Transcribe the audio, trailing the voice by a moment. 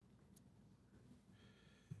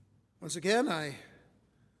Once again, I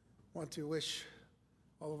want to wish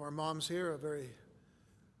all of our moms here a very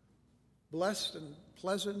blessed and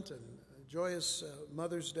pleasant and joyous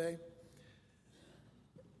Mother's Day.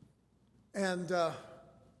 And I'd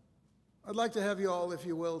like to have you all, if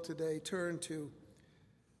you will, today turn to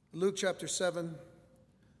Luke chapter 7.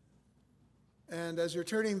 And as you're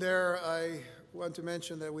turning there, I want to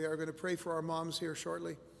mention that we are going to pray for our moms here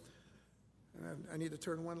shortly. And I need to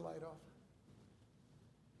turn one light off.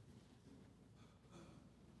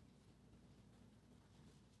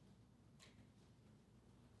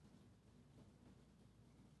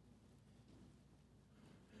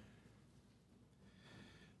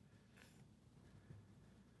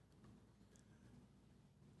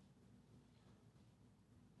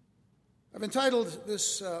 I've entitled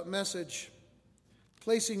this message,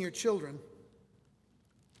 Placing Your Children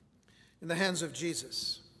in the Hands of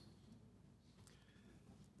Jesus.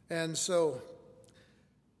 And so,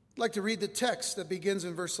 I'd like to read the text that begins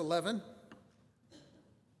in verse 11.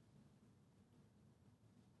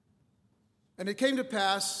 And it came to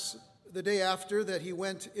pass the day after that he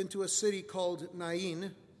went into a city called Nain,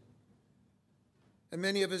 and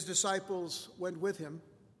many of his disciples went with him,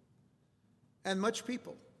 and much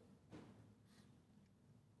people.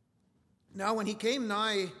 Now when he came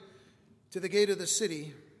nigh to the gate of the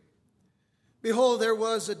city, behold, there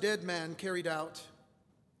was a dead man carried out,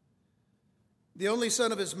 the only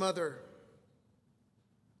son of his mother,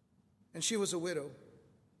 and she was a widow.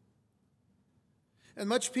 And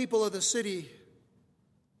much people of the city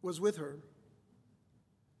was with her.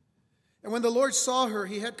 And when the Lord saw her,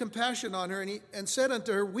 he had compassion on her, and said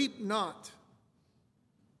unto her, Weep not.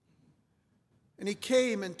 And he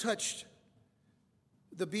came and touched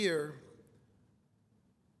the bier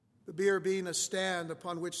being a stand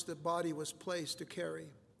upon which the body was placed to carry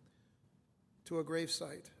to a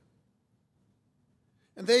gravesite.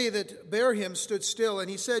 And they that bare him stood still, and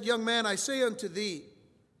he said, Young man, I say unto thee,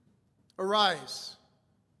 arise.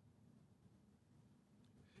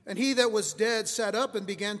 And he that was dead sat up and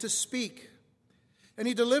began to speak, and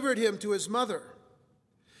he delivered him to his mother.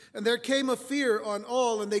 And there came a fear on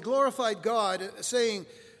all, and they glorified God, saying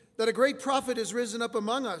that a great prophet is risen up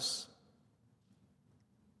among us,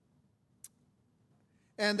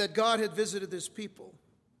 and that God had visited his people.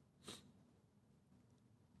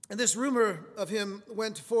 And this rumor of him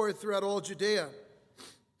went forth throughout all Judea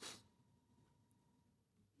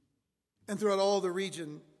and throughout all the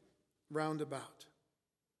region round about.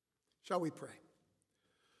 Shall we pray?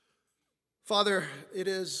 Father, it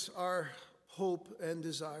is our hope and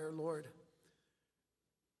desire, Lord,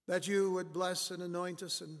 that you would bless and anoint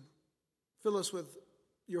us and fill us with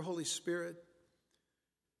your Holy Spirit,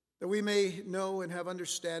 that we may know and have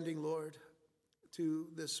understanding, Lord, to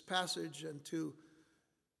this passage and to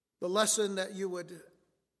the lesson that you would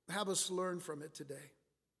have us learn from it today.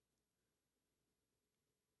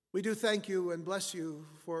 We do thank you and bless you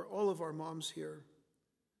for all of our moms here.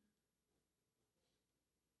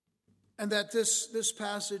 And that this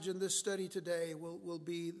passage and this study today will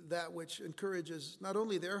be that which encourages not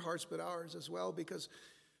only their hearts but ours as well, because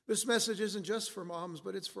this message isn't just for moms,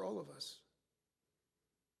 but it's for all of us.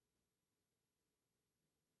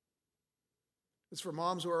 It's for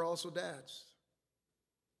moms who are also dads.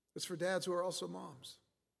 It's for dads who are also moms.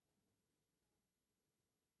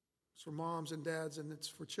 It's for moms and dads, and it's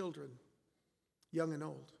for children, young and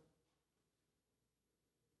old.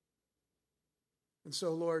 And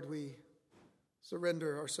so, Lord, we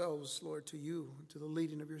surrender ourselves, Lord, to you, to the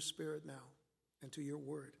leading of your Spirit now, and to your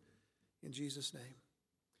word. In Jesus' name,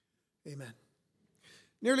 amen.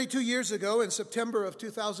 Nearly 2 years ago, in September of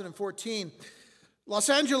 2014, Los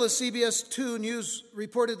Angeles CBS 2 News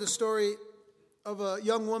reported the story of a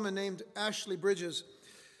young woman named Ashley Bridges,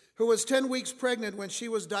 who was 10 weeks pregnant when she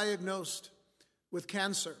was diagnosed with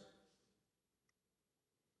cancer.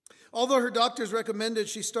 Although her doctors recommended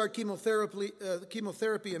she start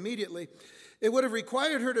chemotherapy immediately, it would have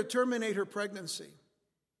required her to terminate her pregnancy.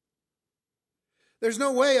 There's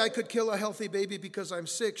no way I could kill a healthy baby because I'm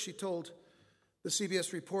sick, she told the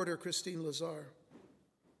CBS reporter Christine Lazar.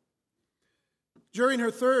 During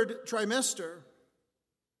her third trimester,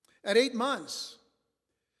 at 8 months,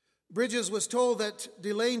 Bridges was told that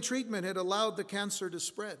delaying treatment had allowed the cancer to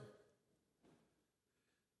spread.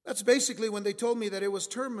 That's basically when they told me that it was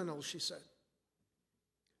terminal, she said.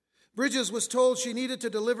 Bridges was told she needed to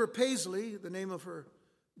deliver Paisley, the name of her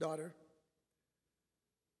daughter.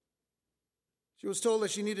 She was told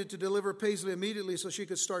that she needed to deliver Paisley immediately so she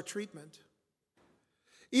could start treatment.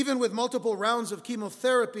 Even with multiple rounds of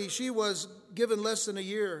chemotherapy, she was given less than a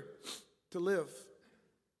year to live.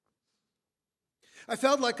 I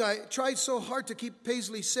felt like I tried so hard to keep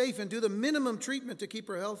Paisley safe and do the minimum treatment to keep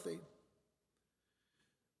her healthy.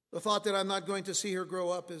 The thought that I'm not going to see her grow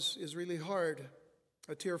up is really hard,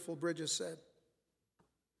 a tearful Bridges said.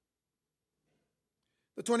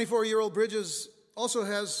 The 24-year-old Bridges also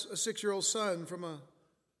has a 6-year-old son from a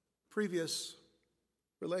previous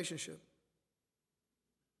relationship.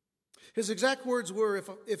 His exact words were,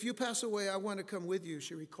 if you pass away, I want to come with you,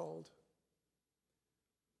 she recalled.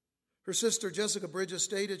 Her sister, Jessica Bridges,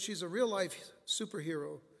 stated she's a real-life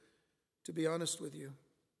superhero, to be honest with you.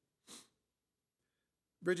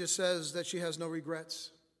 Bridges says that she has no regrets.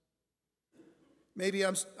 Maybe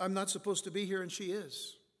I'm not supposed to be here, and she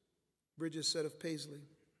is, Bridges said of Paisley.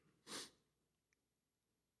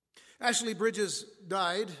 Ashley Bridges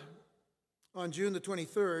died on June the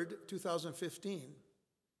 23rd, 2015.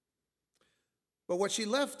 But what she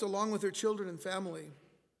left, along with her children and family,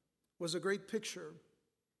 was a great picture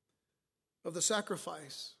of the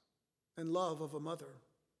sacrifice and love of a mother.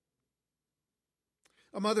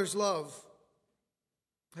 A mother's love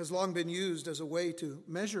has long been used as a way to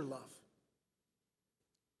measure love.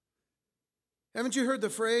 Haven't you heard the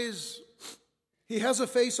phrase, he has a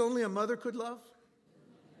face only a mother could love?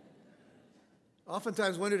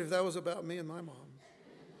 Oftentimes wondered if that was about me and my mom.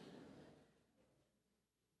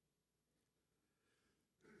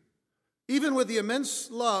 Even with the immense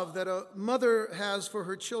love that a mother has for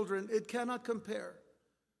her children, it cannot compare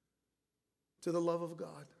to the love of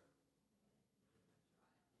God.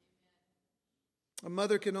 A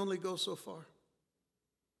mother can only go so far.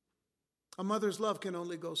 A mother's love can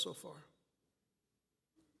only go so far.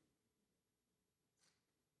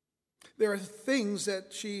 There are things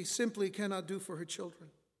that she simply cannot do for her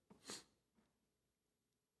children.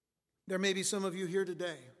 There may be some of you here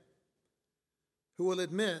today who will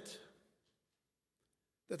admit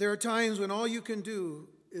that there are times when all you can do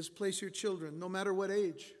is place your children, no matter what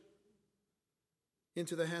age,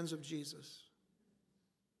 into the hands of Jesus.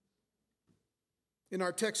 In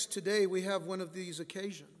our text today, we have one of these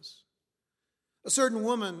occasions. A certain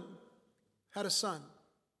woman had a son,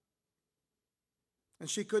 and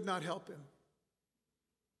she could not help him.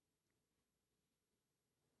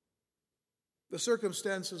 The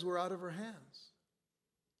circumstances were out of her hands.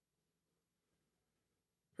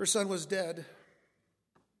 Her son was dead,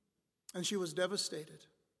 and she was devastated,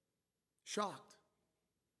 shocked,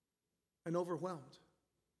 and overwhelmed.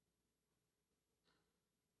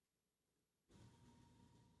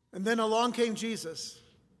 And then along came Jesus,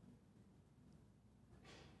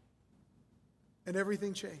 and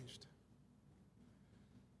everything changed.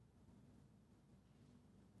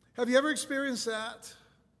 Have you ever experienced that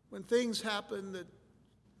when things happen that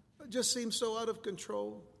just seem so out of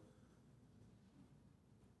control?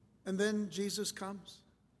 And then Jesus comes,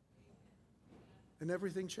 and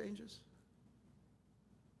everything changes.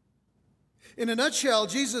 In a nutshell,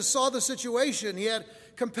 Jesus saw the situation. He had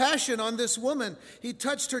compassion on this woman. He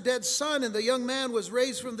touched her dead son, and the young man was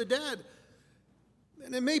raised from the dead.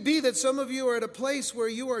 And it may be that some of you are at a place where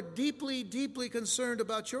you are deeply, deeply concerned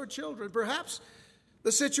about your children. Perhaps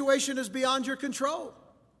the situation is beyond your control.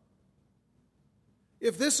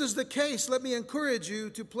 If this is the case, let me encourage you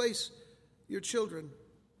to place your children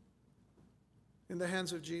in the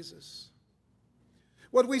hands of Jesus.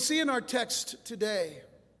 What we see in our text today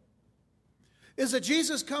is that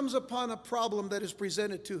Jesus comes upon a problem that is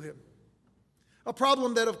presented to him. A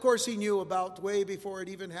problem that, of course, he knew about way before it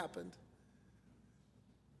even happened.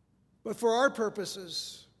 But for our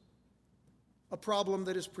purposes, a problem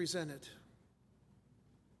that is presented.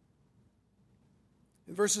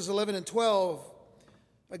 In verses 11 and 12,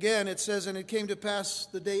 again it says, and it came to pass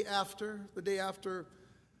the day after,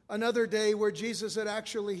 another day where Jesus had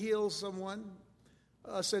actually healed someone,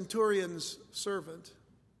 a centurion's servant,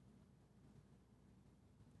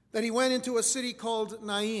 that he went into a city called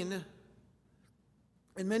Nain,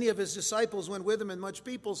 and many of his disciples went with him and much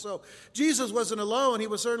people. So Jesus wasn't alone. He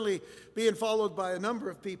was certainly being followed by a number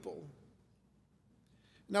of people.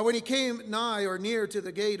 Now when he came nigh or near to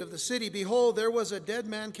the gate of the city, behold, there was a dead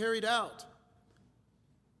man carried out,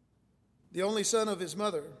 the only son of his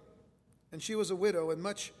mother, and she was a widow, and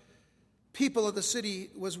much people of the city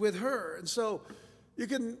was with her. And so you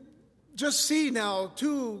can just see now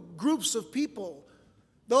two groups of people,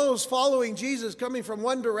 those following Jesus coming from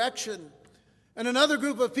one direction, and another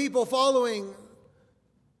group of people following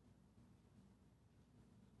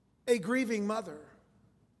a grieving mother.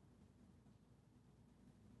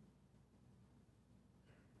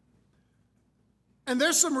 And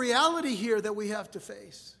there's some reality here that we have to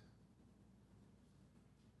face.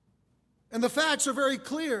 And the facts are very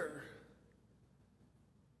clear.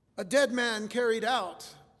 A dead man carried out.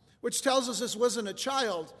 which tells us this wasn't a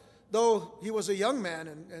child, though he was a young man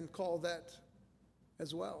and called that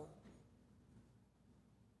as well.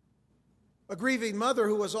 A grieving mother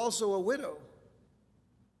who was also a widow.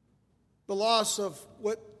 The loss of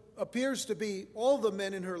what appears to be all the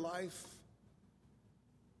men in her life.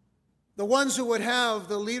 The ones who would have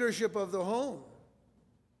the leadership of the home.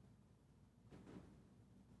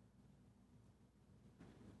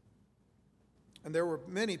 And there were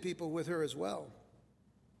many people with her as well.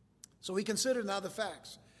 So we consider now the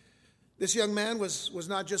facts. This young man was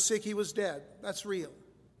not just sick, he was dead. That's real.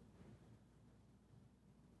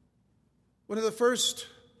 One of the first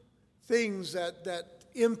things that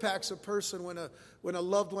impacts a person when a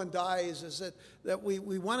loved one dies is that we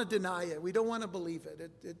want to deny it. We don't want to believe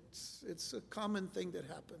it. It's a common thing that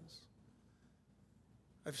happens.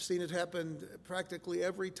 I've seen it happen practically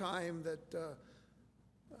every time that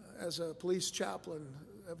as a police chaplain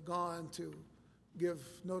have gone to give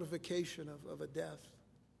notification of a death.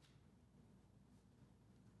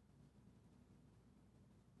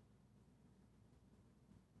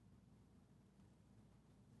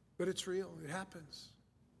 But it's real. It happens.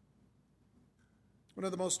 One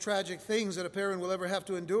of the most tragic things that a parent will ever have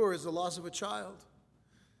to endure is the loss of a child.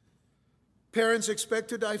 Parents expect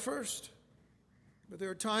to die first, but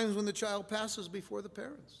there are times when the child passes before the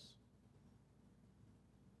parents.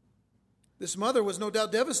 This mother was no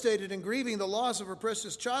doubt devastated and grieving the loss of her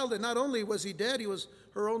precious child, and not only was he dead, he was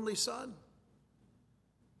her only son.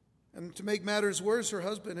 And to make matters worse, her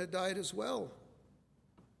husband had died as well,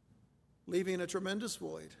 leaving a tremendous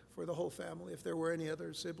void for the whole family, if there were any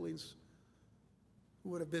other siblings who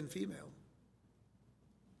would have been female.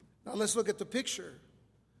 Now let's look at the picture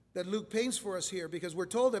that Luke paints for us here, because we're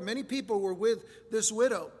told that many people were with this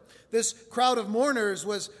widow. This crowd of mourners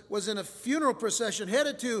was in a funeral procession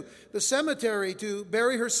headed to the cemetery to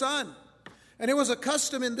bury her son. And it was a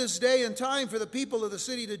custom in this day and time for the people of the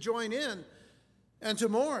city to join in and to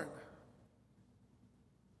mourn.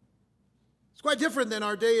 It's quite different than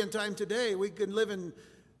our day and time today. We can live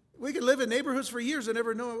in neighborhoods for years and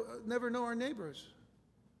never know our neighbors.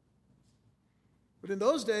 But in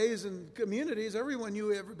those days and communities, everyone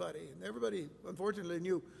knew everybody. And everybody, unfortunately,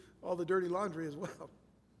 knew all the dirty laundry as well.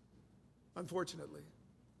 Unfortunately.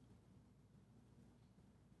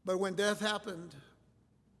 But when death happened,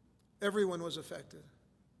 everyone was affected.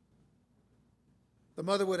 The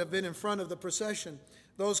mother would have been in front of the procession.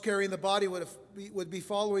 Those carrying the body would be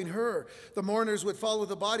following her. The mourners would follow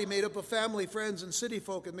the body, made up of family, friends, and city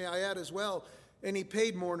folk, and may I add as well, any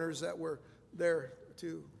paid mourners that were there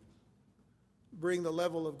to bring the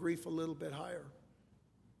level of grief a little bit higher.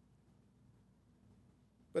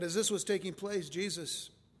 But as this was taking place, Jesus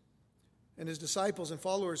and his disciples and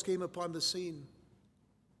followers came upon the scene.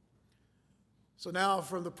 So now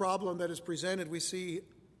from the problem that is presented, we see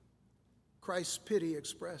Christ's pity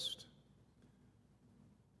expressed.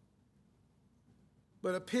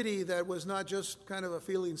 But a pity that was not just kind of a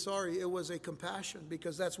feeling sorry, it was a compassion,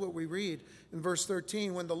 because that's what we read in verse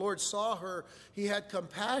 13. When the Lord saw her, he had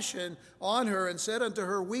compassion on her and said unto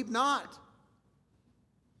her, "Weep not."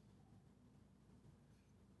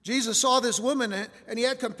 Jesus saw this woman and he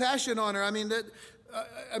had compassion on her.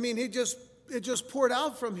 It just poured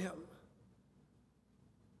out from him.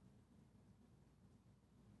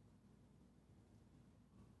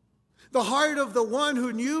 The heart of the one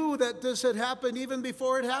who knew that this had happened even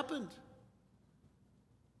before it happened.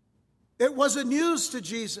 It wasn't news to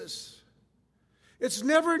Jesus. It's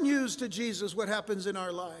never news to Jesus what happens in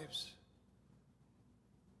our lives.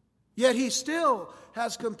 Yet he still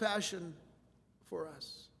has compassion for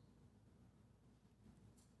us.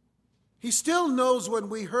 He still knows when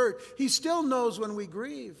we hurt. He still knows when we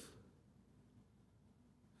grieve.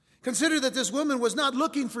 Consider that this woman was not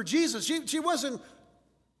looking for Jesus. She wasn't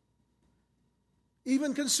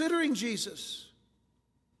even considering Jesus.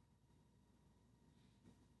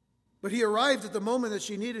 But he arrived at the moment that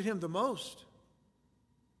she needed him the most.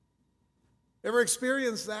 Ever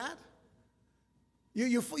experienced that?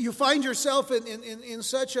 You find yourself in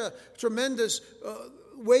such a tremendous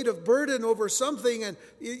weight of burden over something, and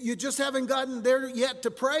you just haven't gotten there yet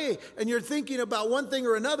to pray, and you're thinking about one thing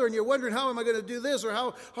or another, and you're wondering, how am I going to do this, or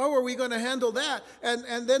how are we going to handle that?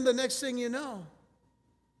 And then the next thing you know,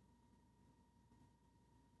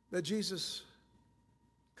 that Jesus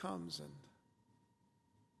comes, and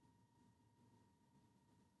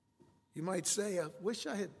you might say, I wish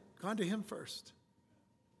I had gone to him first.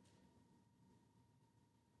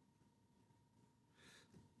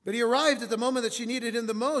 But he arrived at the moment that she needed him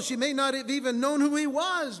the most. She may not have even known who he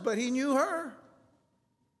was, but he knew her.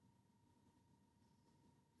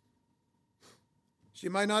 She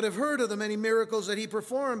might not have heard of the many miracles that he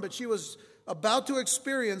performed, but she was about to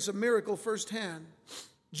experience a miracle firsthand.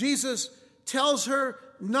 Jesus tells her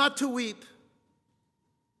not to weep,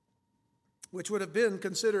 which would have been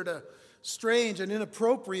considered a strange and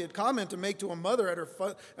inappropriate comment to make to a mother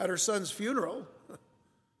at her son's funeral.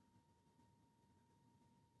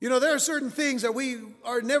 You know, there are certain things that we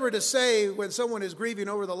are never to say when someone is grieving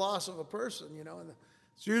over the loss of a person, you know, and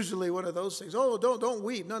it's usually one of those things. Oh, don't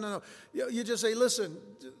weep. No. You just say, listen,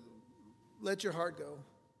 let your heart go.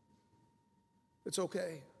 It's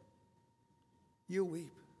okay. You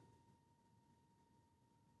weep.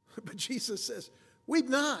 But Jesus says, weep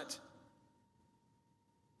not.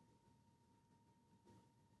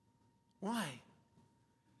 Why?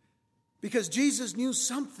 Because Jesus knew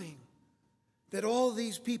something that all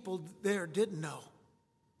these people there didn't know.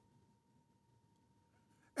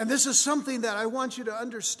 And this is something that I want you to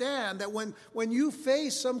understand, that when you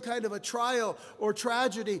face some kind of a trial or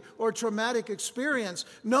tragedy or traumatic experience,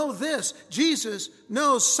 know this: Jesus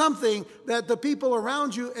knows something that the people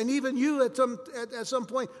around you and even you at some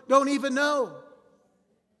point don't even know.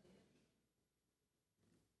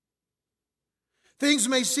 Things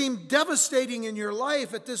may seem devastating in your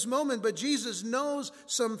life at this moment, but Jesus knows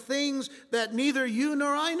some things that neither you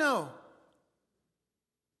nor I know.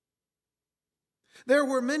 There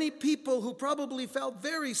were many people who probably felt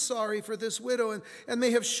very sorry for this widow and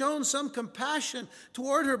may have shown some compassion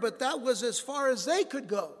toward her, but that was as far as they could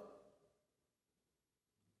go.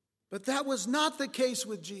 But that was not the case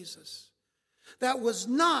with Jesus. That was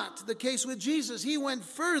not the case with Jesus. He went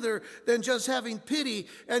further than just having pity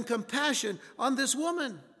and compassion on this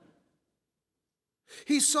woman.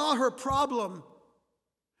 He saw her problem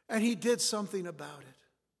and he did something about it.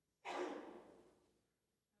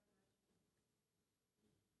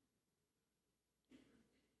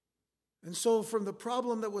 And so from the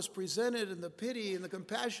problem that was presented and the pity and the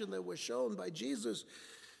compassion that was shown by Jesus,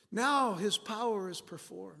 now his power is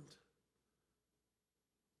performed.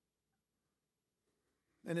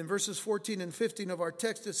 And in verses 14 and 15 of our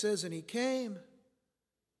text it says, and he came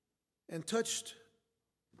and touched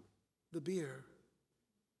the bier.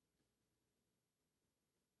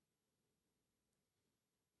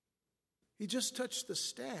 He just touched the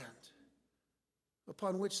stand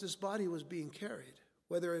upon which this body was being carried,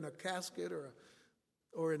 whether in a casket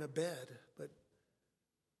or in a bed, but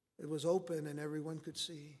it was open and everyone could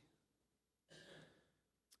see.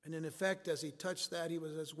 And in effect, as he touched that, he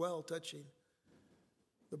was as well touching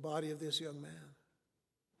the body of this young man.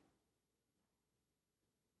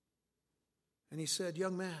 And he said,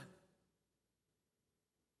 young man,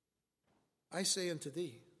 I say unto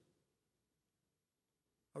thee,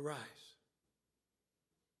 arise.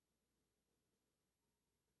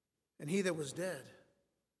 And he that was dead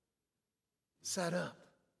sat up.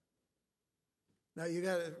 Now you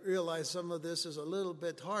got to realize some of this is a little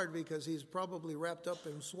bit hard because he's probably wrapped up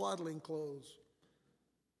in swaddling clothes,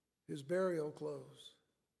 his burial clothes.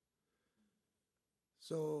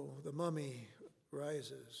 So the mummy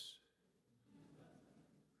rises.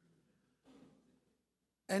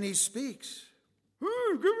 And he speaks. Hey,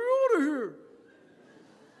 get me out of here.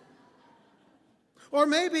 Or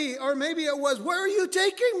maybe it was, where are you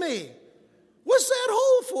taking me? What's that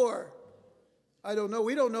hole for? I don't know.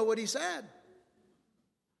 We don't know what he said.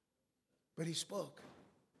 But he spoke.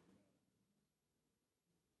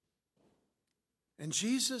 And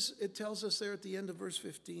Jesus, it tells us there at the end of verse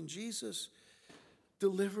 15, Jesus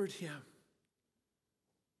delivered him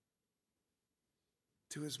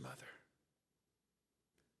to his mother.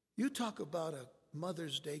 You talk about a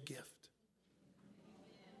Mother's Day gift.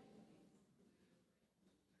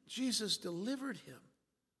 Jesus delivered him.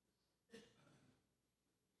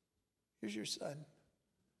 Here's your son.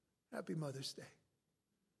 Happy Mother's Day.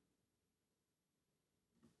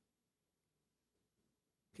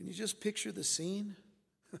 Can you just picture the scene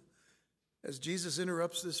as Jesus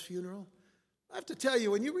interrupts this funeral? I have to tell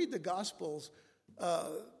you, when you read the Gospels,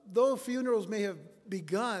 though funerals may have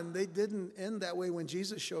begun, they didn't end that way when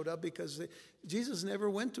Jesus showed up because Jesus never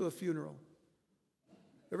went to a funeral.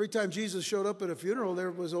 Every time Jesus showed up at a funeral, there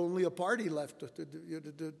was only a party left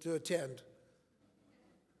to attend.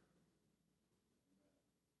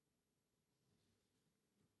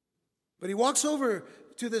 But he walks over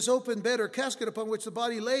to this open bed or casket upon which the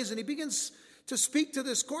body lays, and he begins to speak to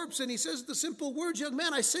this corpse, and he says the simple words, young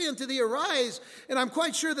man, I say unto thee, arise. And I'm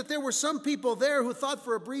quite sure that there were some people there who thought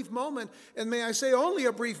for a brief moment, and may I say only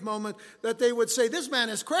a brief moment, that they would say, this man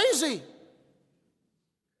is crazy.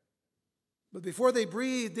 But before they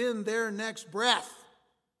breathed in their next breath,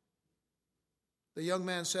 the young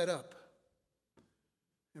man sat up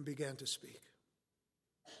and began to speak.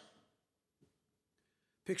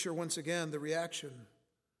 Picture once again the reaction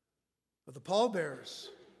of the pallbearers,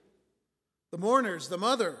 the mourners, the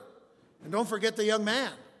mother, and don't forget the young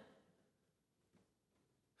man.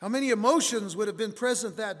 How many emotions would have been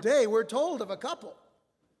present that day? We're told of a couple.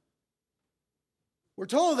 We're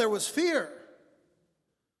told there was fear.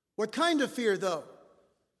 What kind of fear, though?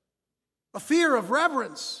 A fear of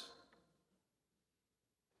reverence.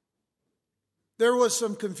 There was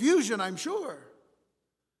some confusion, I'm sure.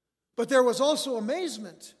 But there was also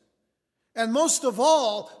amazement. And most of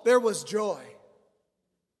all, there was joy.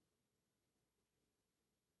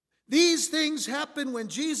 These things happen when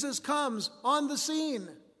Jesus comes on the scene.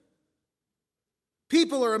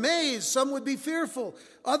 People are amazed. Some would be fearful.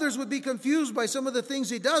 Others would be confused by some of the things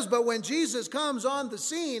he does. But when Jesus comes on the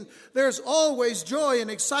scene, there's always joy and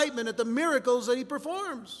excitement at the miracles that he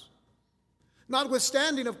performs.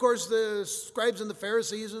 Notwithstanding, of course, the scribes and the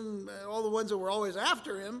Pharisees and all the ones that were always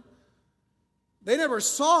after him. They never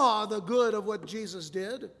saw the good of what Jesus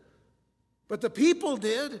did. But the people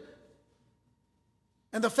did.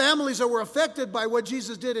 And the families that were affected by what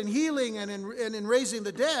Jesus did in healing and in raising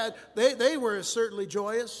the dead, they were certainly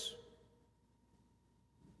joyous.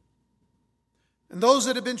 And those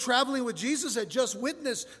that had been traveling with Jesus had just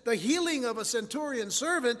witnessed the healing of a centurion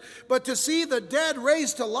servant, but to see the dead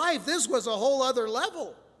raised to life, this was a whole other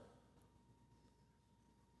level.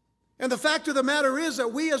 And the fact of the matter is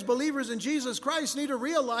that we as believers in Jesus Christ need to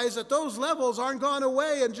realize that those levels aren't gone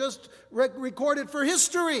away and just recorded for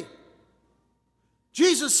history.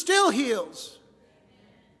 Jesus still heals.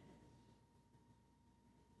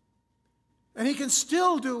 And he can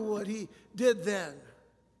still do what he did then.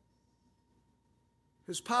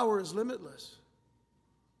 His power is limitless.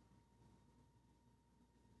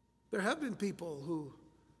 There have been people who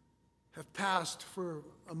have passed for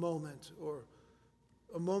a moment or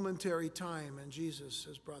a momentary time, and Jesus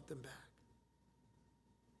has brought them back.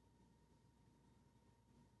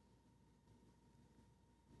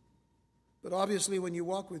 But obviously, when you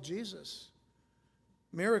walk with Jesus,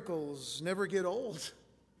 miracles never get old.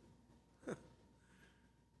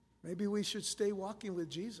 Maybe we should stay walking with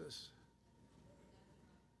Jesus.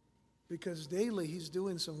 Because daily he's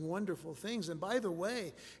doing some wonderful things. And by the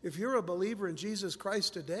way, if you're a believer in Jesus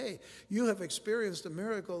Christ today, you have experienced a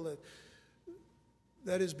miracle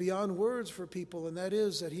that is beyond words for people, and that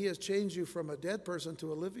is that he has changed you from a dead person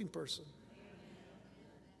to a living person.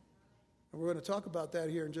 And we're going to talk about that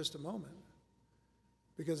here in just a moment.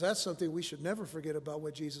 Because that's something we should never forget about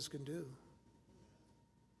what Jesus can do.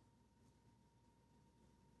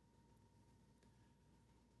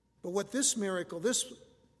 But what this miracle, this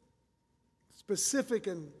specific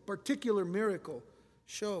and particular miracle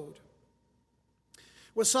showed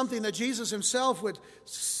was something that Jesus himself would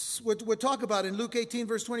talk about in Luke 18,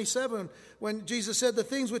 verse 27, when Jesus said, the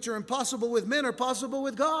things which are impossible with men are possible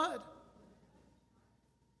with God.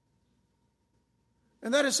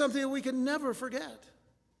 And that is something that we can never forget.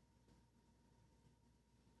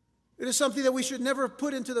 It is something that we should never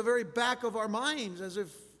put into the very back of our minds as if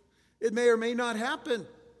it may or may not happen.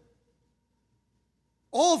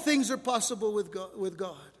 All things are possible with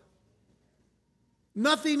God.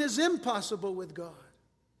 Nothing is impossible with God.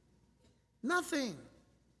 Nothing.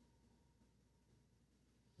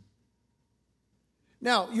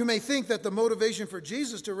 Now, you may think that the motivation for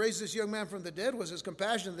Jesus to raise this young man from the dead was his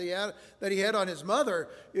compassion that he had on his mother,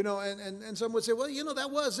 and some would say, well, that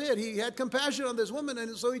was it. He had compassion on this woman,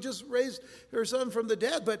 and so he just raised her son from the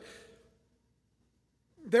dead. But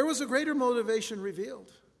there was a greater motivation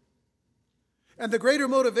revealed. And the greater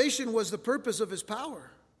motivation was the purpose of his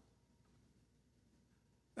power.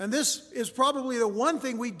 And this is probably the one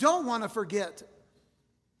thing we don't want to forget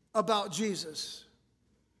about Jesus.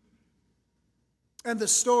 And the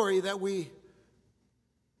story that we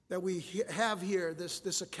have here,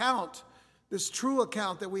 this account, this true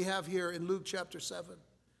account that we have here in Luke chapter 7.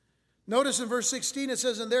 Notice in verse 16 it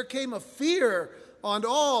says, and there came a fear on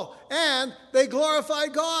all, and they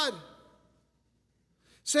glorified God,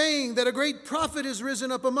 saying that a great prophet is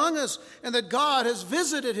risen up among us, and that God has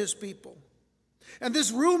visited his people. And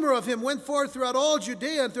this rumor of him went forth throughout all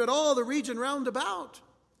Judea and throughout all the region round about.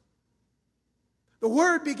 The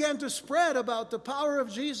word began to spread about the power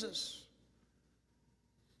of Jesus.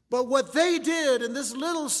 But what they did in this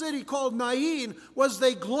little city called Nain was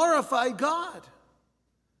they glorified God.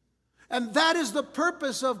 And that is the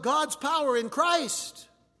purpose of God's power in Christ.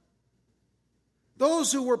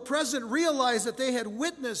 Those who were present realized that they had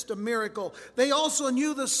witnessed a miracle. They also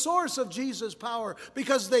knew the source of Jesus' power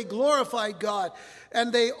because they glorified God.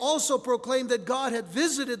 And they also proclaimed that God had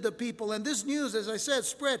visited the people. And this news, as I said,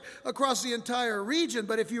 spread across the entire region.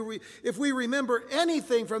 But if we remember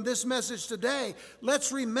anything from this message today,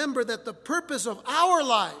 let's remember that the purpose of our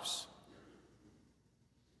lives,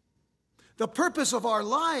 the purpose of our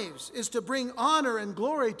lives is to bring honor and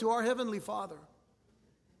glory to our Heavenly Father.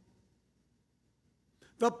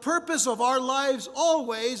 The purpose of our lives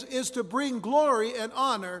always is to bring glory and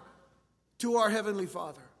honor to our Heavenly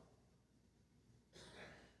Father.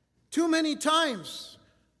 Too many times,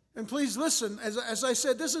 and please listen, as I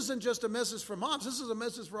said, this isn't just a message for moms, this is a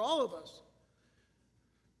message for all of us.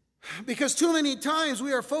 Because too many times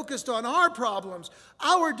we are focused on our problems,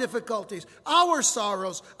 our difficulties, our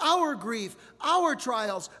sorrows, our grief, our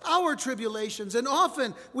trials, our tribulations. And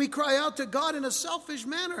often we cry out to God in a selfish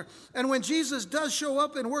manner. And when Jesus does show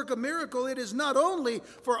up and work a miracle, it is not only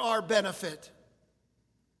for our benefit.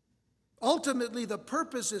 Ultimately, the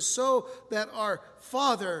purpose is so that our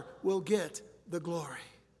Father will get the glory.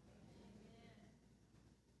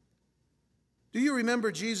 Do you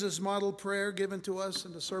remember Jesus' model prayer given to us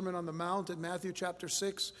in the Sermon on the Mount in Matthew chapter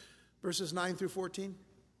 6, verses 9 through 14?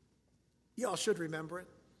 Y'all should remember it.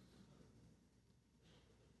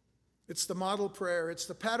 It's the model prayer. It's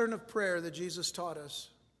the pattern of prayer that Jesus taught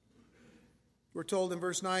us. We're told in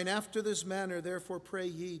verse 9, "After this manner, therefore pray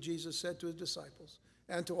ye," Jesus said to his disciples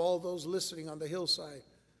and to all those listening on the hillside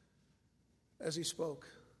as he spoke.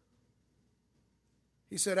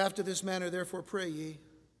 He said, "After this manner, therefore pray ye,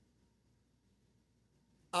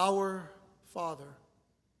 Our Father,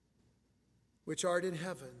 which art in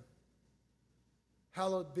heaven,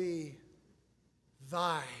 hallowed be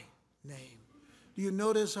thy name." Do you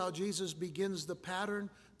notice how Jesus begins the pattern,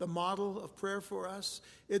 the model of prayer for us?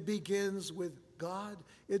 It begins with God.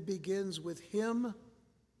 It begins with Him,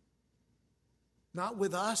 not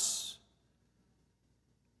with us,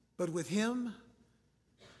 but with Him.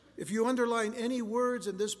 If you underline any words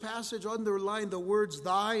in this passage, underline the words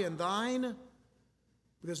thy and thine.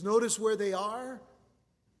 Because notice where they are.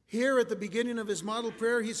 Here at the beginning of his model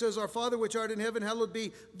prayer, he says, "Our Father which art in heaven, hallowed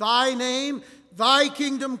be thy name. Thy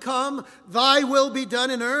kingdom come. Thy will be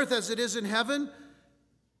done in earth as it is in heaven."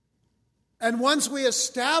 And once we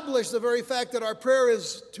establish the very fact that our prayer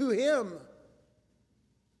is to him,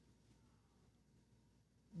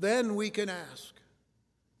 then we can ask,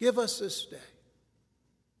 "Give us this day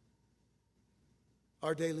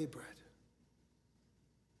our daily bread.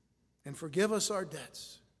 And forgive us our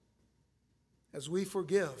debts as we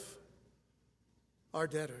forgive our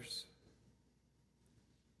debtors.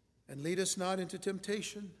 And lead us not into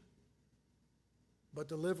temptation, but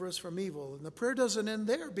deliver us from evil." And the prayer doesn't end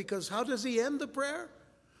there, because how does he end the prayer?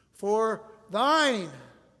 "For thine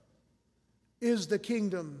is the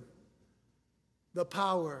kingdom, the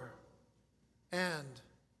power, and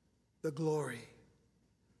the glory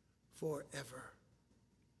forever.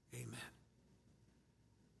 Amen."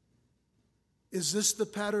 Is this the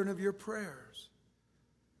pattern of your prayers?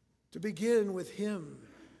 To begin with him.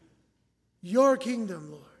 Your kingdom,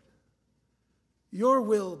 Lord. Your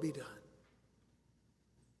will be done.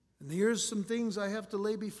 And here's some things I have to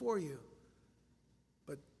lay before you.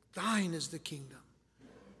 But thine is the kingdom.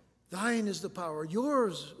 Thine is the power.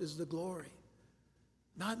 Yours is the glory.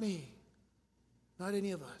 Not me. Not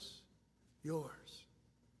any of us. Yours.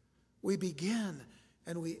 We begin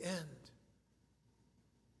and we end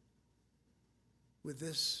with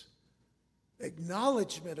this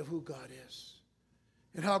acknowledgement of who God is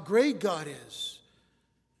and how great God is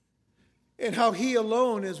and how he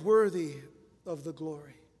alone is worthy of the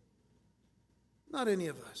glory. Not any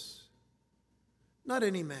of us. Not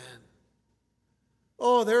any man.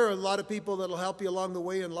 Oh, there are a lot of people that will help you along the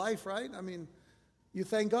way in life, right? I mean, you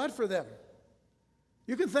thank God for them.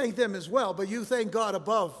 You can thank them as well, but you thank God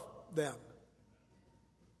above them.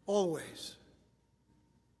 Always.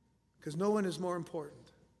 Because no one is more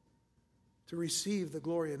important to receive the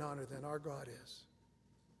glory and honor than our God is.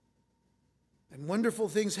 And wonderful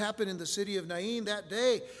things happened in the city of Nain that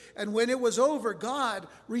day. And when it was over, God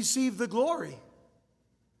received the glory.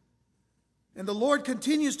 And the Lord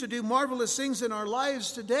continues to do marvelous things in our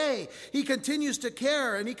lives today. He continues to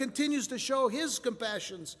care and he continues to show his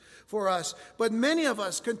compassions for us. But many of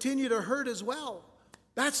us continue to hurt as well.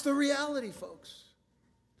 That's the reality, folks.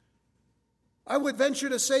 I would venture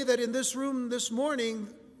to say that in this room this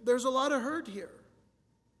morning, there's a lot of hurt here.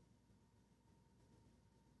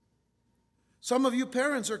 Some of you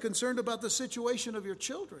parents are concerned about the situation of your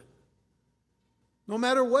children. No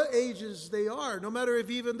matter what ages they are, no matter if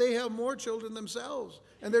even they have more children themselves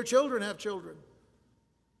and their children have children.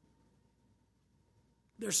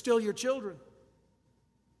 They're still your children.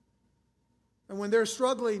 And when they're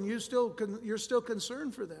struggling, you're still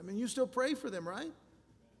concerned for them, and you still pray for them, right?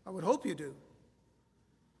 I would hope you do.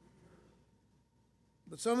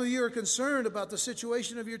 But some of you are concerned about the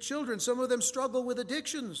situation of your children. Some of them struggle with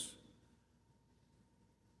addictions.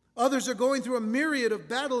 Others are going through a myriad of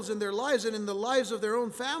battles in their lives and in the lives of their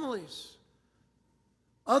own families.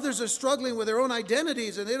 Others are struggling with their own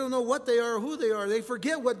identities, and they don't know what they are or who they are. They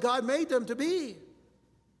forget what God made them to be.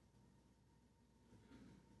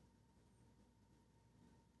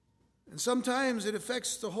 And sometimes it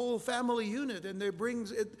affects the whole family unit, and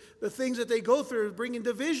the things that they go through are bringing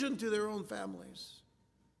division to their own families.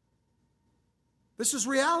 This is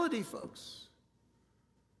reality, folks.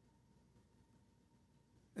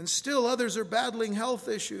 And still others are battling health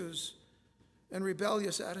issues and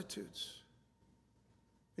rebellious attitudes.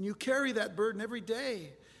 And you carry that burden every day,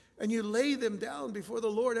 and you lay them down before the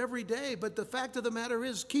Lord every day. But the fact of the matter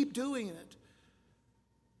is, keep doing it.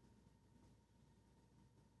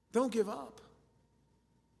 Don't give up.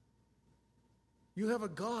 You have a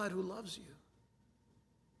God who loves you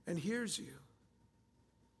and hears you.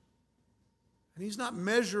 And He's not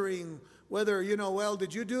measuring whether,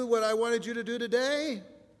 did you do what I wanted you to do today?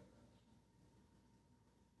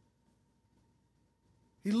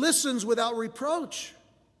 He listens without reproach.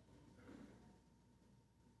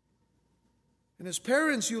 And as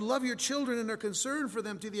parents, you love your children and are concerned for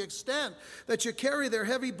them to the extent that you carry their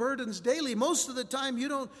heavy burdens daily. Most of the time, you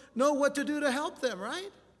don't know what to do to help them, right?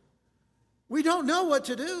 We don't know what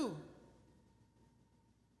to do.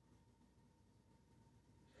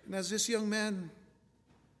 And as this young man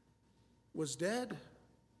was dead,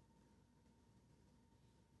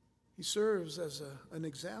 he serves as an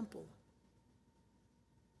example,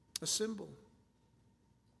 a symbol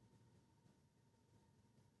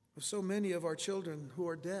of so many of our children who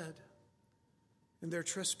are dead in their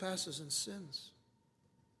trespasses and sins.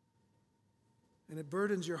 And it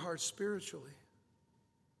burdens your heart spiritually.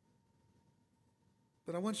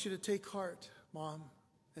 But I want you to take heart, Mom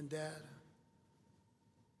and Dad.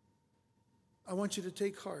 I want you to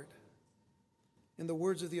take heart in the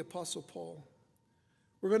words of the Apostle Paul.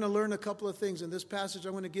 We're going to learn a couple of things in this passage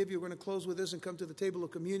I'm going to give you. We're going to close with this and come to the table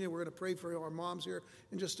of communion. We're going to pray for our moms here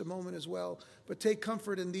in just a moment as well. But take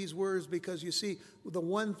comfort in these words, because you see, the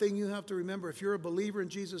one thing you have to remember, if you're a believer in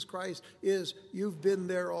Jesus Christ, is you've been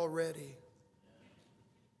there already.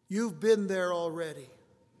 You've been there already.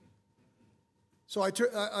 So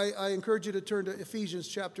I encourage you to turn to Ephesians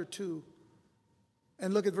chapter 2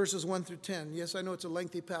 and look at verses 1 through 10. Yes, I know it's a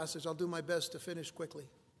lengthy passage. I'll do my best to finish quickly.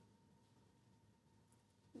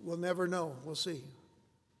 We'll never know. We'll see.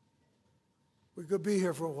 We could be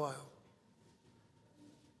here for a while.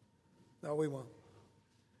 No, we won't.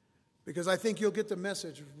 Because I think you'll get the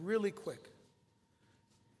message really quick.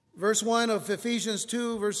 Verse 1 of Ephesians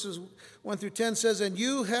 2, verses 1 through 10 says, "And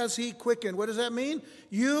you has He quickened." What does that mean?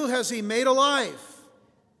 You has He made alive.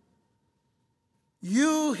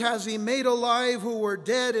 You has He made alive who were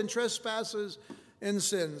dead in trespasses and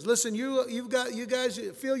sins. Listen, you guys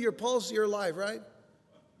feel your pulse, you're alive, right?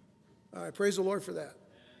 All right, praise the Lord for that.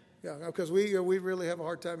 Yeah, because we really have a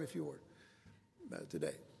hard time if you were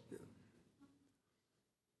today.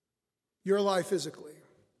 You're alive physically.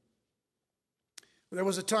 There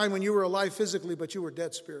was a time when you were alive physically, but you were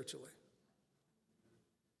dead spiritually.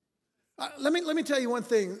 Let me tell you one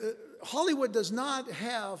thing. Hollywood does not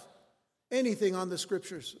have anything on the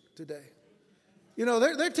scriptures today.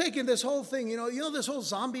 They're taking this whole thing, this whole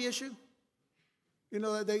zombie issue.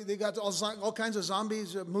 They got all kinds of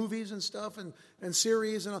zombies, movies and stuff, and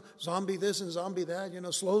series, zombie this and zombie that,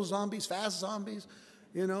 slow zombies, fast zombies,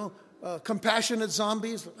 compassionate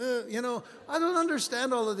zombies. I don't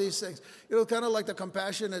understand all of these things. Kind of like the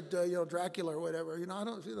compassionate, Dracula or whatever.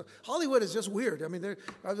 Hollywood is just weird. I mean,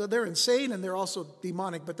 they're insane and they're also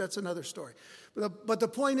demonic, but that's another story. But the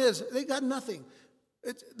point is, they got nothing.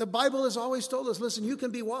 The Bible has always told us, listen, you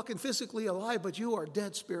can be walking physically alive, but you are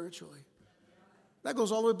dead spiritually. That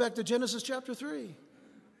goes all the way back to Genesis chapter 3.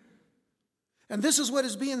 And this is what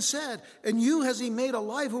is being said. "And you has He made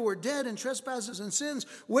alive who were dead in trespasses and sins,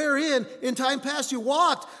 wherein in time past you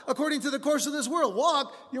walked according to the course of this world."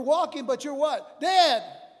 You're walking, but you're what? Dead.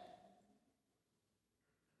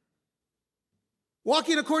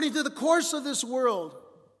 Walking according to the course of this world.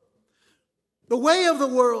 The way of the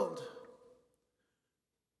world.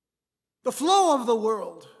 The flow of the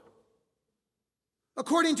world.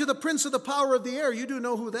 According to the prince of the power of the air. You do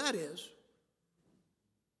know who that is.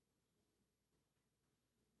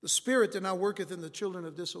 The spirit that now worketh in the children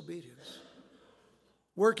of disobedience.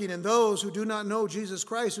 working in those who do not know Jesus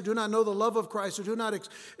Christ, who do not know the love of Christ, who do not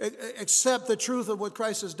accept the truth of what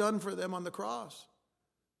Christ has done for them on the cross.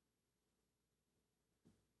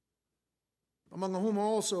 Among whom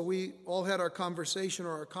also we all had our conversation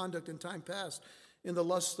or our conduct in time past in the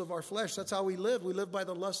lust of our flesh. That's how we lived. We lived by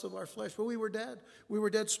the lust of our flesh. But we were dead. We were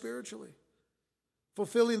dead spiritually,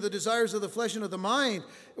 fulfilling the desires of the flesh and of the mind,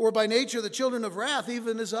 or by nature the children of wrath,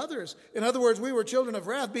 even as others. In other words, we were children of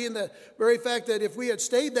wrath, being the very fact that if we had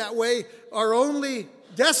stayed that way, our only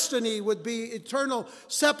destiny would be eternal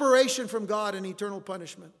separation from God and eternal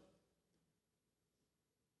punishment.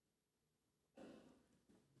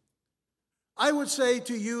 I would say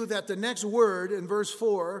to you that the next word in verse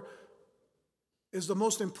 4 is the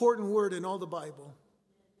most important word in all the Bible.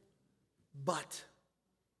 But.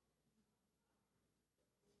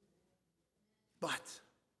 But.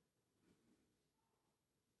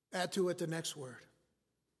 Add to it the next word.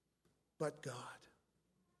 But God,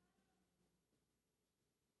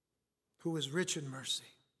 who is rich in mercy,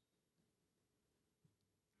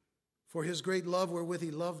 for his great love wherewith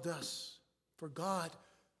he loved us. For God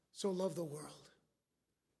so loved the world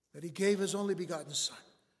that he gave his only begotten Son,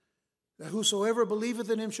 that whosoever believeth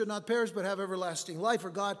in him should not perish but have everlasting life. For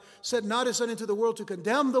God sent not his Son into the world to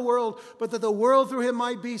condemn the world, but that the world through him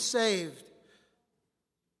might be saved.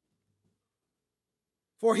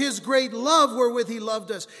 For his great love wherewith he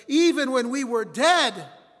loved us, even when we were dead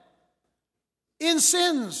in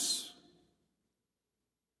sins,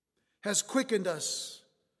 has quickened us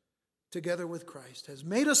together with Christ, has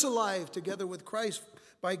made us alive together with Christ.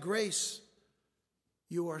 By grace,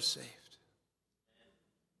 you are saved.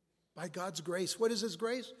 By God's grace. What is his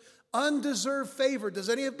grace? Undeserved favor. Does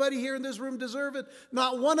anybody here in this room deserve it?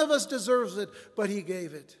 Not one of us deserves it, but he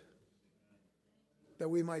gave it that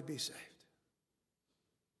we might be saved.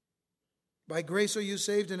 By grace are you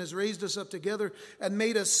saved, and has raised us up together and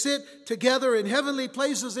made us sit together in heavenly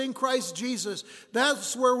places in Christ Jesus.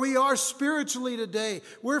 That's where we are spiritually today.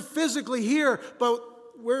 We're physically here, but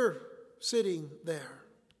we're sitting there.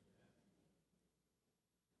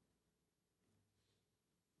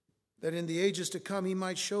 That in the ages to come he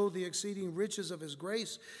might show the exceeding riches of his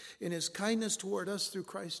grace in his kindness toward us through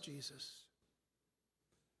Christ Jesus.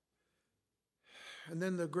 And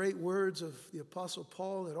then the great words of the Apostle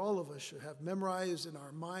Paul that all of us should have memorized in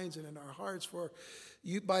our minds and in our hearts. For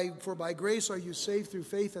by grace are you saved through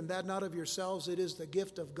faith, and that not of yourselves. It is the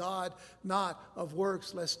gift of God, not of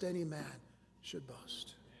works, lest any man should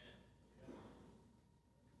boast.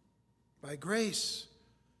 By grace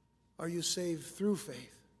are you saved through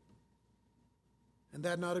faith, and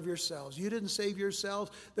that not of yourselves. You didn't save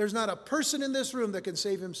yourselves. There's not a person in this room that can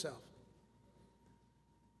save himself.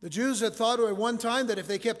 The Jews had thought at one time that if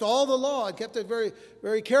they kept all the law and kept it very,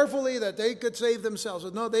 very carefully, that they could save themselves.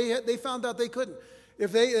 But no, they found out they couldn't.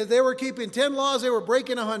 If they were keeping 10 laws, they were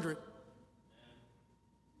breaking 100.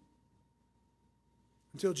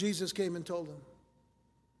 Until Jesus came and told them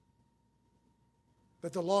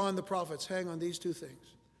that the law and the prophets hang on these two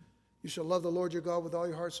things. You shall love the Lord your God with all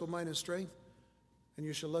your heart, soul, mind, and strength, and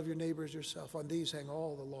you shall love your neighbor as yourself. On these hang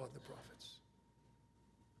all the law and the prophets.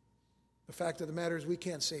 The fact of the matter is we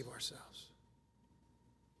can't save ourselves.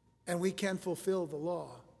 And we can't fulfill the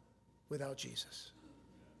law without Jesus.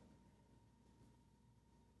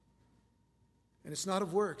 And it's not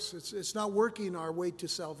of works. It's not working our way to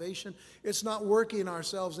salvation. It's not working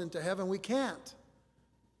ourselves into heaven. We can't.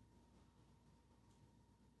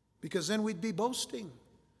 Because then we'd be boasting.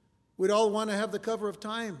 We'd all want to have the cover of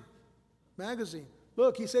Time magazine.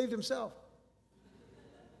 Look, he saved himself.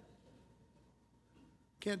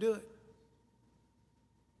 Can't do it.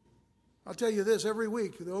 I'll tell you this, every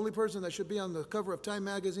week, the only person that should be on the cover of Time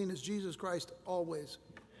magazine is Jesus Christ, always.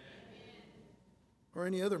 Or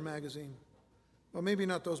any other magazine. Well, maybe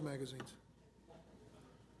not those magazines.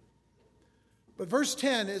 But verse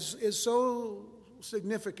 10 is so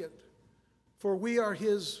significant, for we are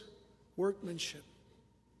his workmanship.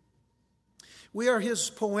 We are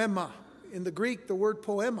his poema. In the Greek, the word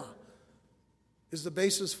poema is the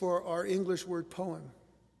basis for our English word poem.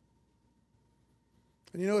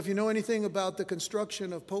 And if you know anything about the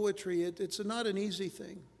construction of poetry, it's not an easy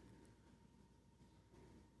thing.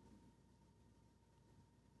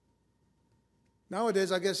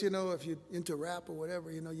 Nowadays, I guess, if you're into rap or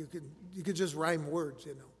whatever, you could just rhyme words,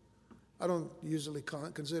 I don't usually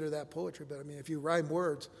consider that poetry, but if you rhyme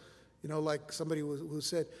words, like somebody who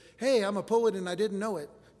said, hey, I'm a poet and I didn't know it,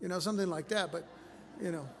 something like that, but,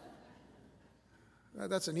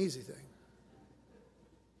 that's an easy thing.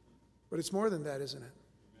 But it's more than that, isn't it?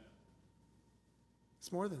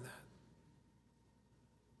 It's more than that.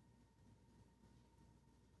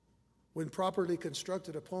 When properly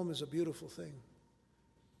constructed, a poem is a beautiful thing.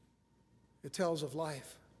 It tells of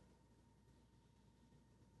life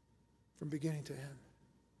from beginning to end.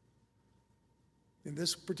 In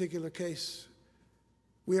this particular case,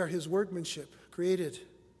 we are his workmanship, created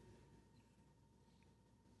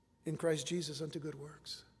in Christ Jesus unto good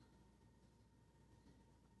works.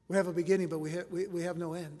 We have a beginning, but we have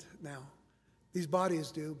no end now. These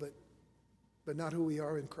bodies do, but not who we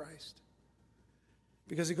are in Christ.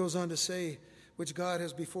 Because he goes on to say, which God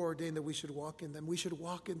has before ordained that we should walk in them. We should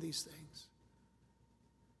walk in these things.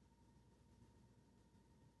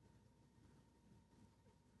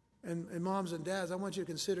 And moms and dads, I want you to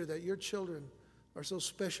consider that your children are so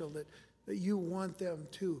special that you want them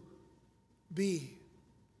to be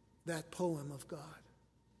that poem of God.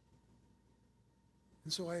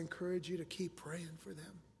 And so I encourage you to keep praying for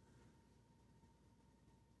them.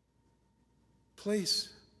 Place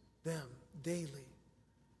them daily.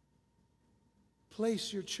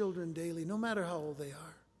 Place your children daily, no matter how old they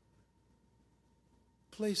are.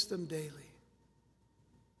 Place them daily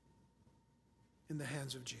in the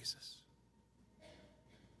hands of Jesus.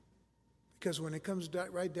 Because when it comes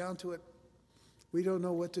right down to it, we don't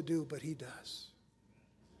know what to do, but he does.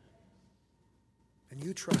 And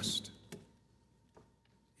you trust.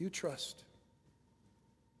 You trust.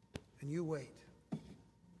 And you wait. And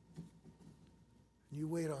you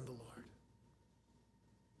wait on the Lord.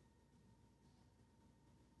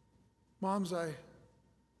 Moms, I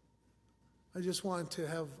just want to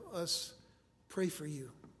have us pray for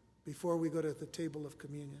you before we go to the table of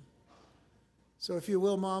communion. So if you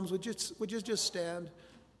will, moms, would you just stand?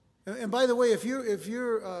 And by the way, if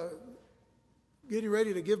you're getting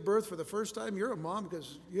ready to give birth for the first time, you're a mom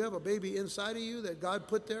because you have a baby inside of you that God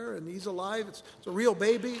put there, and he's alive. It's a real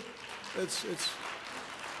baby. It's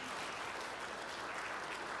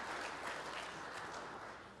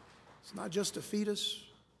not just a fetus.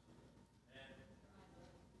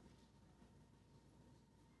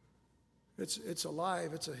 It's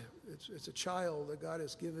alive. It's a child that God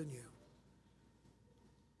has given you.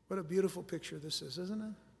 What a beautiful picture this is, isn't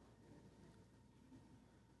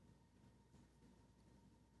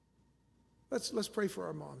it? Let's pray for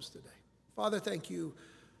our moms today. Father, thank you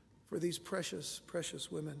for these precious,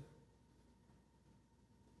 precious women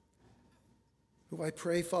who I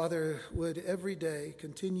pray, Father, would every day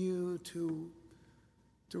continue to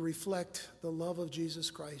reflect the love of Jesus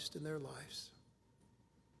Christ in their lives.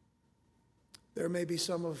 There may be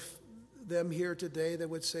some of them here today that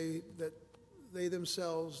would say that they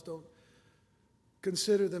themselves don't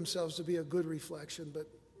consider themselves to be a good reflection, but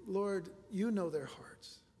Lord, you know their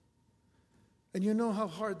hearts. And you know how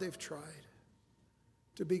hard they've tried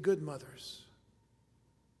to be good mothers.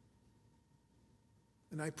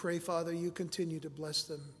 And I pray, Father, you continue to bless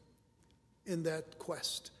them in that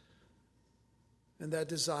quest and that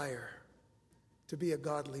desire to be a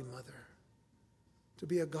godly mother, to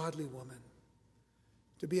be a godly woman,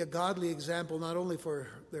 to be a godly example not only for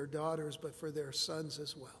their daughters but for their sons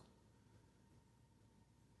as well.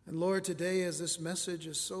 And Lord, today as this message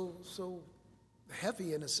is so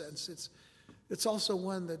heavy in a sense, it's also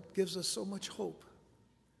one that gives us so much hope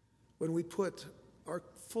when we put our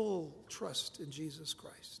full trust in Jesus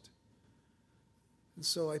Christ. And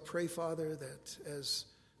so I pray, Father, that as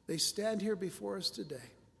they stand here before us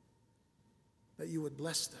today, that you would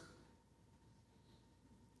bless them.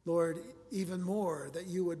 Lord, even more, that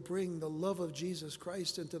you would bring the love of Jesus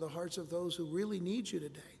Christ into the hearts of those who really need you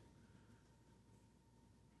today.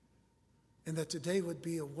 And that today would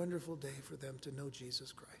be a wonderful day for them to know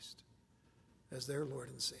Jesus Christ as their Lord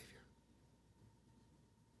and Savior.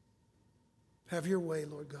 Have your way,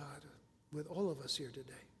 Lord God, with all of us here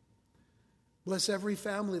today. Bless every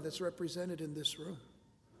family that's represented in this room.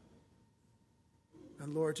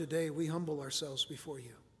 And Lord, today we humble ourselves before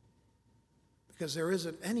you. Because there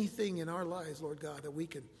isn't anything in our lives, Lord God, that we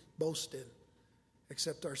can boast in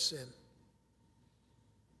except our sin.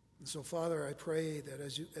 And so, Father, I pray that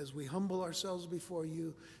as we humble ourselves before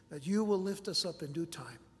you, that you will lift us up in due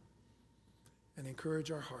time and encourage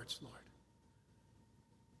our hearts, Lord,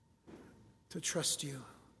 to trust you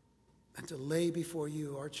and to lay before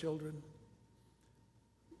you our children,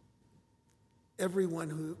 everyone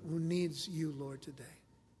who needs you, Lord, today.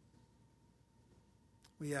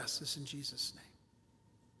 We ask this in Jesus' name.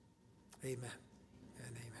 Amen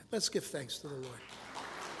and amen. Let's give thanks to the Lord.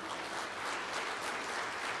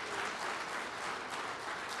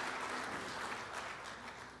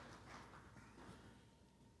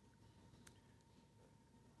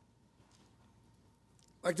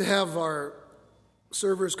 I'd like to have our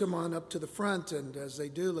servers come on up to the front, and as they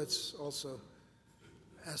do, let's also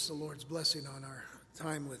ask the Lord's blessing on our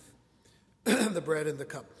time with the bread and the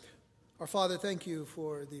cup. Our Father, thank you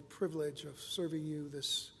for the privilege of serving you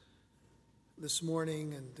this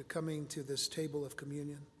morning and coming to this table of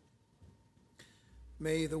communion.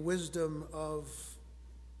 May the wisdom of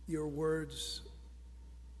your words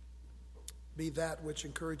be that which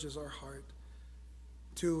encourages our heart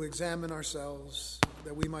to examine ourselves,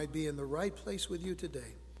 that we might be in the right place with you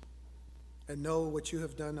today and know what you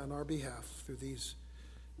have done on our behalf through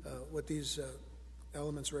what these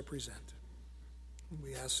elements represent.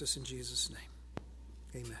 We ask this in Jesus'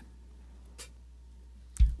 name. Amen.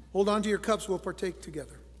 Hold on to your cups. We'll partake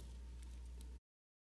together.